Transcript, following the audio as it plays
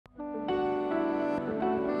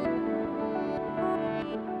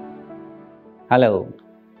Hello.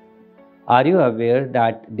 Are you aware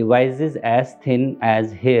that devices as thin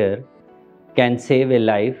as hair can save a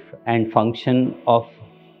life and function of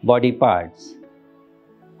body parts?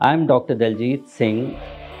 I am Dr. Daljit Singh,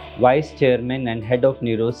 Vice Chairman and Head of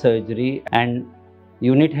Neurosurgery and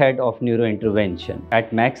Unit Head of Neurointervention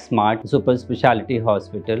at Max Smart Super Speciality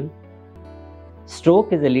Hospital.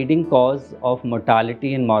 Stroke is a leading cause of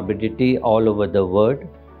mortality and morbidity all over the world.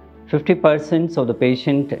 50% of the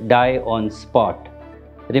patients die on spot.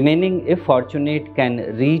 Remaining, if fortunate,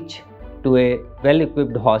 can reach to a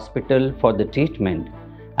well-equipped hospital for the treatment.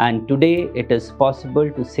 And today it is possible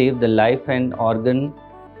to save the life and organ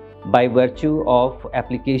by virtue of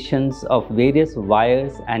applications of various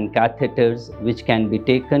wires and catheters which can be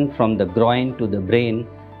taken from the groin to the brain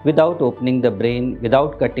without opening the brain,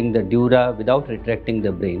 without cutting the dura, without retracting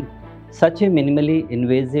the brain. Such a minimally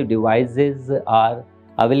invasive devices are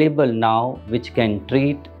available now which can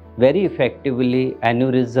treat very effectively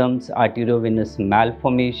aneurysms, arteriovenous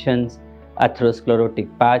malformations, atherosclerotic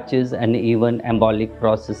patches and even embolic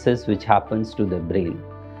processes which happens to the brain.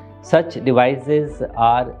 Such devices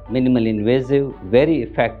are minimally invasive, very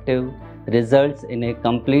effective, results in a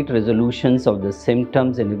complete resolution of the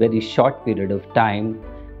symptoms in a very short period of time,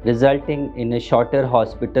 resulting in a shorter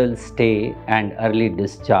hospital stay and early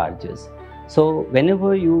discharges. So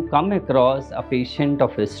whenever you come across a patient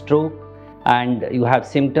of a stroke and you have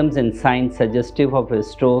symptoms and signs suggestive of a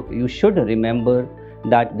stroke, you should remember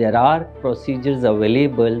that there are procedures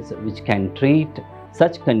available which can treat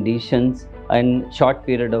such conditions in short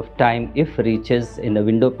period of time if reaches in a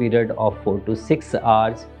window period of 4 to 6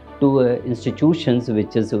 hours to institutions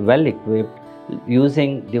which is well equipped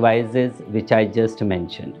using devices which I just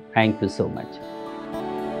mentioned. Thank you so much.